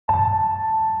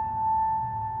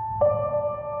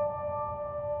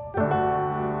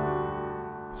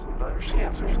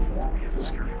Cancel. The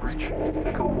security breach.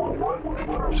 Echo 1-1.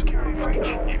 Confirm security breach.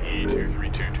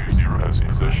 EE-23220 has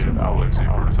possession of Alex, a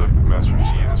prototype of Master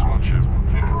Key in his one chip.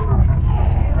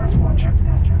 That's one chip.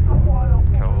 A wild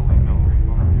LYN MONCRIEF.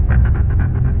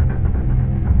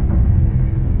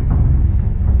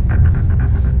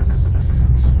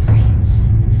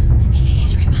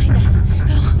 He's right behind us.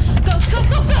 Go, go, go,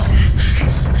 go, go!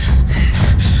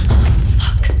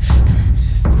 Fuck.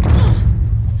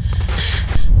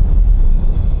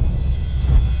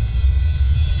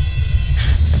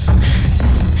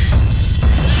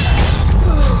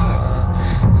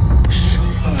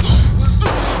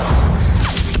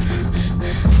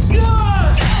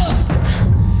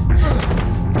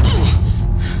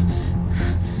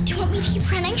 Do you want me to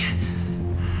keep running?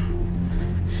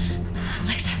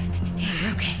 Alexa, hey,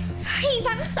 you're okay. Eve,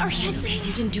 I'm sorry. It's okay,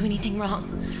 you didn't do anything wrong.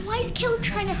 Why is Caleb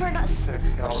trying to hurt us?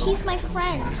 He's my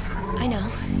friend. I know,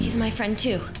 he's my friend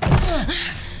too.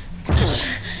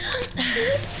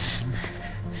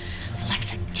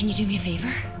 Alexa, can you do me a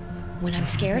favor? When I'm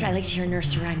scared, I like to hear a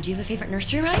nursery rhyme. Do you have a favorite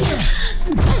nursery rhyme? I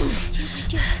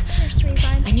do have nursery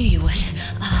rhyme. I knew you would.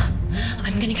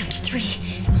 I'm gonna count to 3.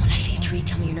 And when I say 3,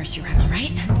 tell me your nursery rhyme, all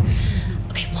right?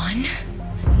 Okay, 1,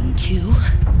 2.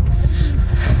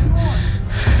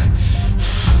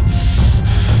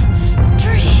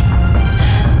 3.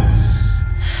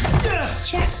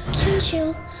 Jack and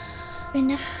Jill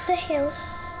ran up the hill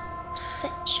to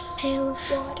fetch a pail of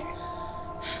water.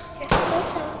 Jack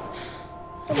went out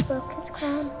and broke his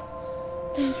crown,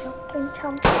 and Jill came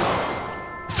tumbling.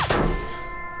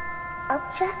 Up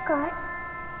Jack got,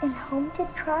 and home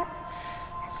did trot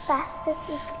as fast as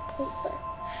he could caper,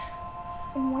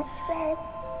 and went to bed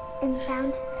and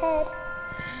found his head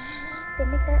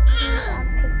vinegar and brown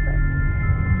paper.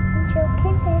 And Jill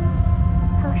came in,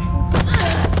 how she was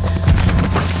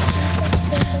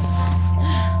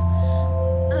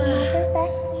Mother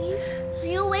Beck, are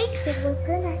you awake? Could whip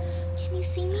her neck. Can you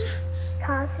see me?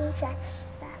 Causing Jack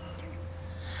faster.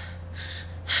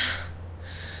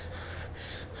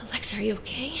 Alexa, are you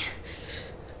okay?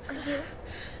 Are you?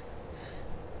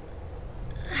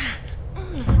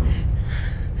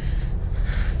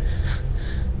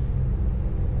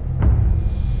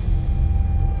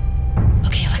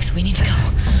 Okay, Alexa, we need to go.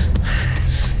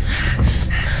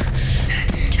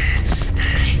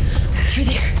 Okay, through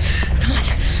there. Come on.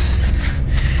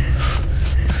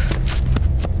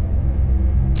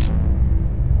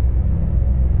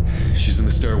 She's in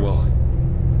the stairwell.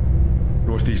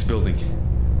 Northeast building.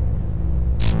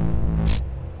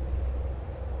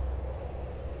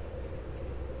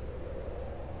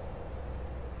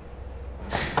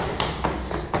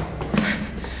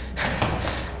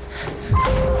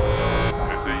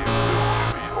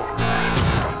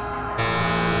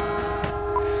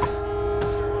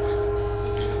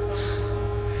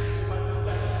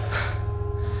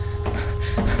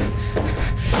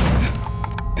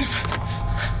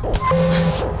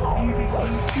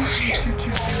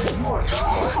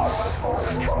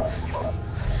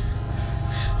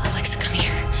 Alexa, come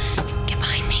here. Get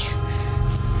behind me.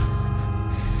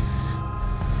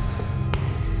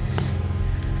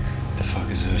 The fuck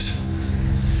is this?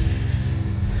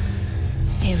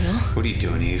 Samuel? What are you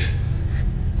doing, Eve?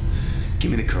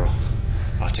 Give me the girl.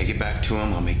 I'll take it back to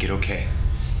him. I'll make it okay.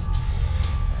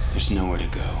 There's nowhere to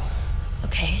go.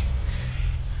 Okay.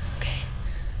 Okay.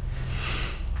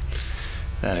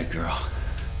 That a girl.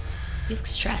 You look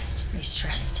stressed. Are you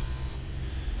stressed?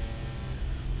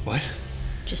 What?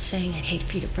 Just saying I'd hate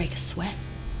for you to break a sweat.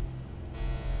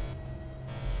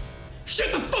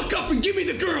 Shut the fuck up and give me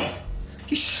the girl!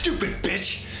 You stupid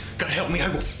bitch! God help me, I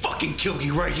will fucking kill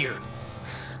you right here.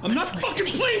 I'm not fucking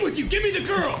playing with you! Give me the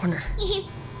girl! Corner. Eve,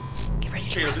 Get ready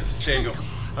to Caleb, go. this is Samuel.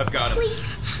 I've got him.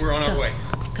 please. We're on our Go. way.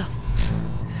 Go.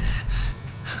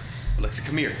 Alexa,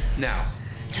 come here. Now.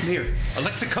 Come here.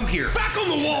 Alexa, come here. Back on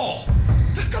the wall!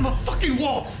 Back on the fucking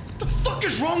wall! What the fuck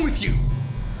is wrong with you?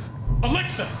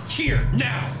 Alexa, here,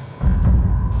 now!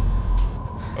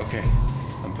 Okay,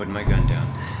 I'm putting my gun down.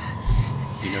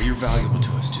 You know you're valuable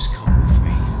to us, just come with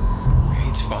me. Okay,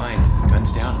 it's fine.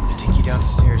 Gun's down, I'm gonna take you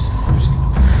downstairs. I'm just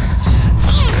gonna...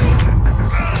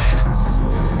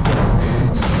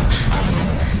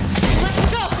 Let's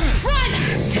go! Run!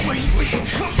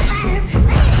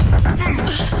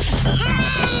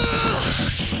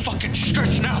 Fucking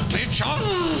stretching out, bitch, huh?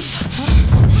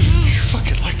 You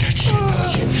fucking like that shit,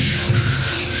 don't you?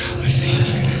 I see.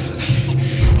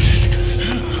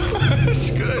 That's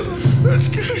good. That's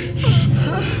good.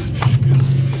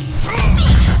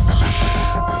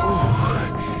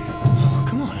 Oh,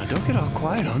 come on, now don't get all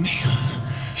quiet on me.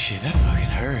 Shit, that fucking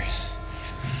hurt.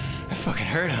 That fucking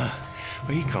hurt, huh?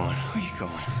 Where you going? Where you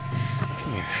going?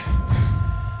 Come here.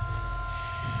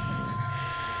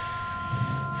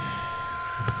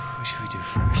 What should we do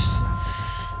first?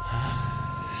 Huh?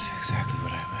 This is exactly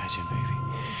what I imagined, baby.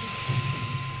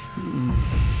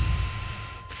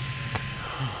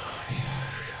 Oh, yeah,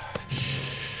 God.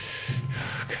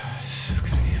 Oh, God, this is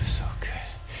gonna feel so good.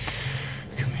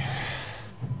 Come here.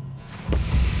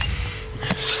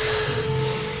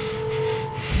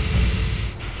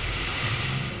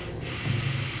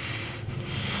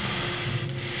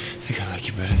 I think I like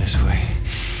you better this way.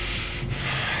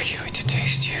 I can't wait to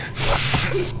taste you.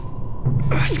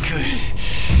 That's good.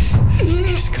 It's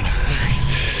just gonna hurt.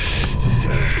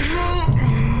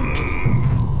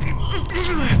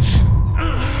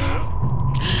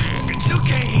 It's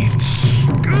okay.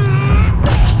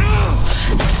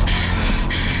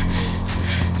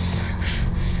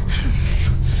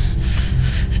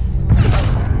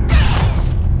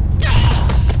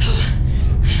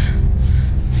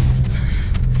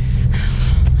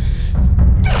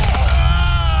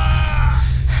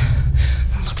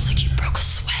 Looks like you broke a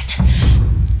sweat.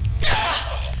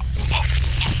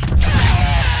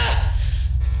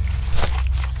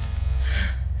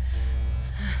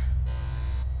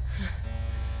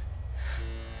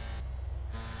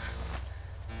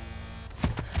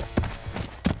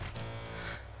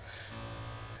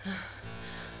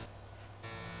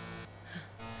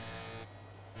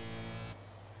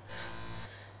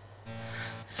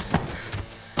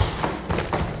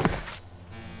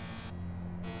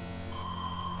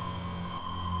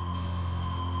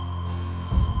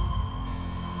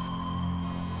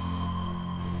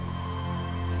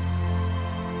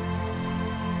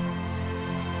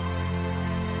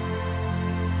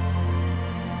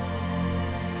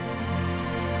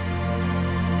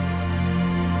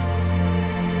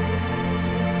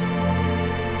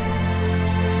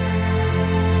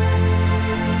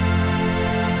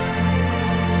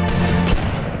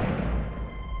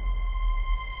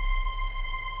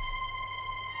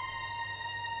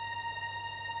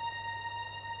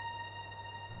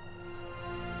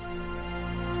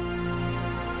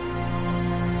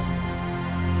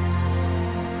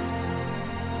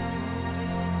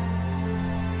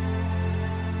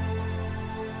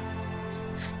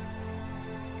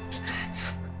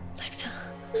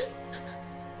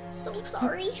 So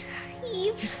sorry,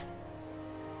 Eve.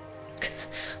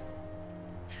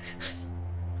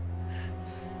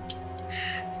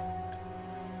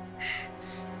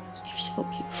 You're so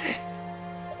beautiful.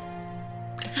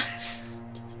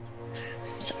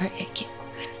 Sorry, I can't go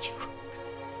with you.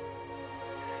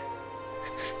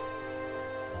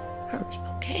 Hurry,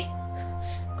 okay?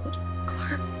 Go to the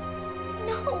car.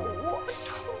 No.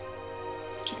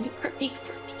 Can you hurry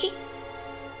for me?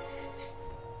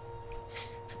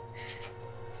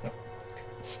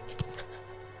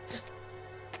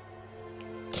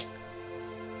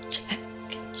 Jack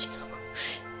and Jill.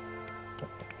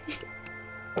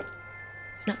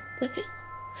 Not the hill.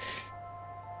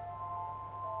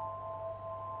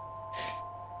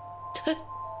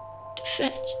 To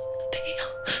fetch a pail.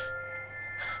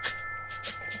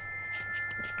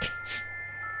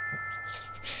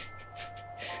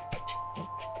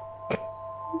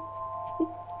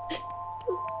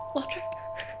 Water.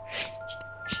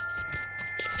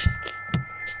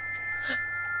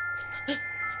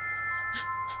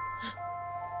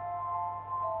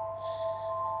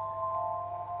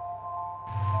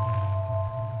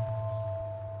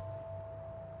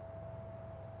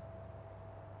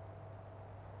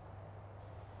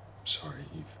 I'm sorry,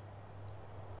 Eve.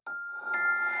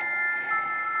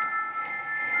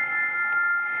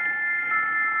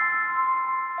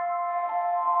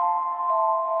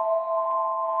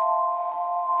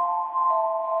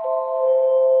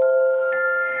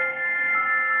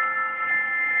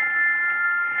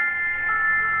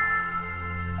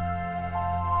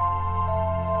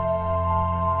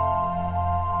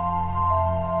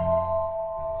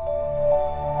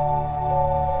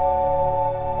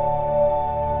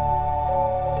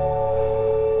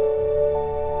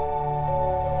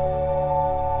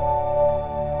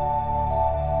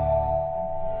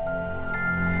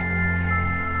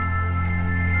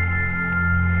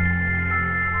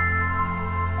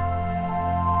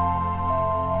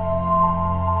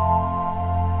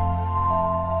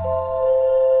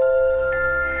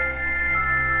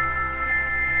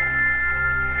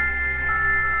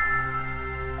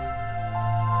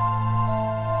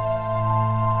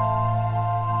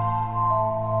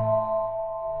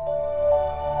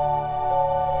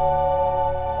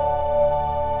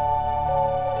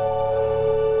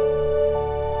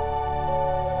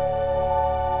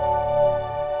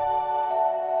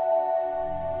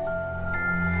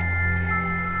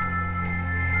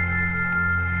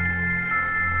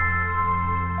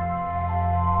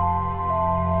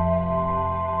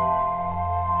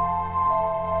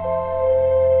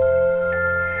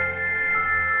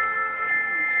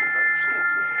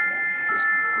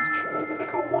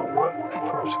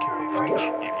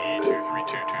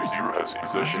 EVE-23220 has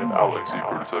possession of Alex, a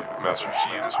prototype of Master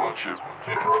CNS-1 chip.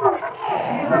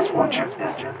 CNS-1 chip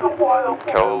is in the wild.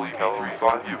 Cal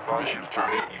EV-35, you have permission to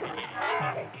terminate EVE.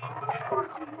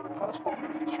 Possible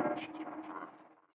extraction.